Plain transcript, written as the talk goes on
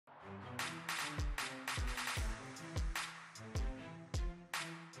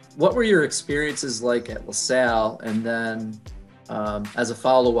what were your experiences like at LaSalle? And then as a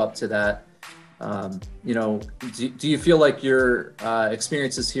follow-up to that, do you feel like your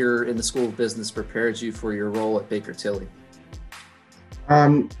experiences here in the School of Business prepared you for your role at Baker Tilly?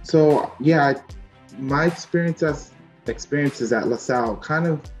 So yeah, my experiences at LaSalle kind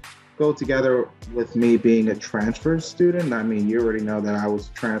of go together with me being a transfer student. I mean, you already know that I was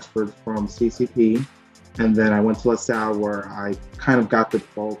transferred from CCP, and then I went to LaSalle where I kind of got the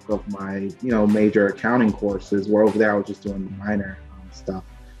bulk of my, major accounting courses. Where over there I was just doing the minor stuff,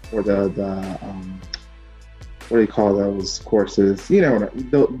 or the what do you call those courses?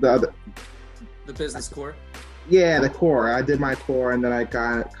 The business core. Yeah, the core. I did my core, and then I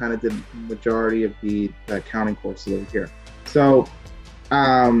kind of did the majority of the accounting courses over here. So,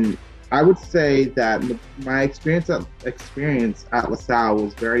 I would say that my experience at LaSalle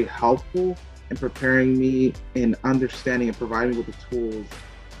was very helpful in preparing me in understanding and providing me with the tools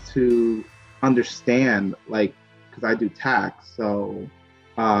to understand, because I do tax. So,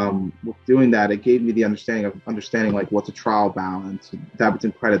 with doing that, it gave me the understanding like what's a trial balance, debits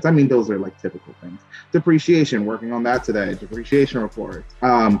and credits. I mean, those are like typical things. Depreciation, working on that today. Depreciation reports.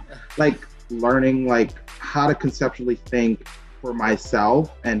 Learning how to conceptually think for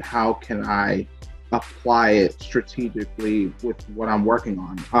myself and how can I apply it strategically with what I'm working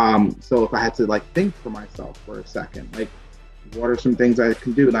on. So if I had to think for myself for a second, what are some things I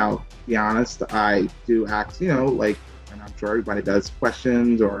can do? Now, to be honest, I do ask, and I'm sure everybody does,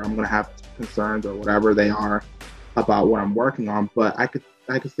 questions, or I'm going to have concerns or whatever they are about what I'm working on. But I could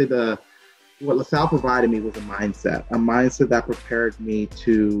say what LaSalle provided me was a mindset that prepared me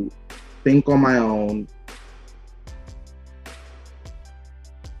to think on my own,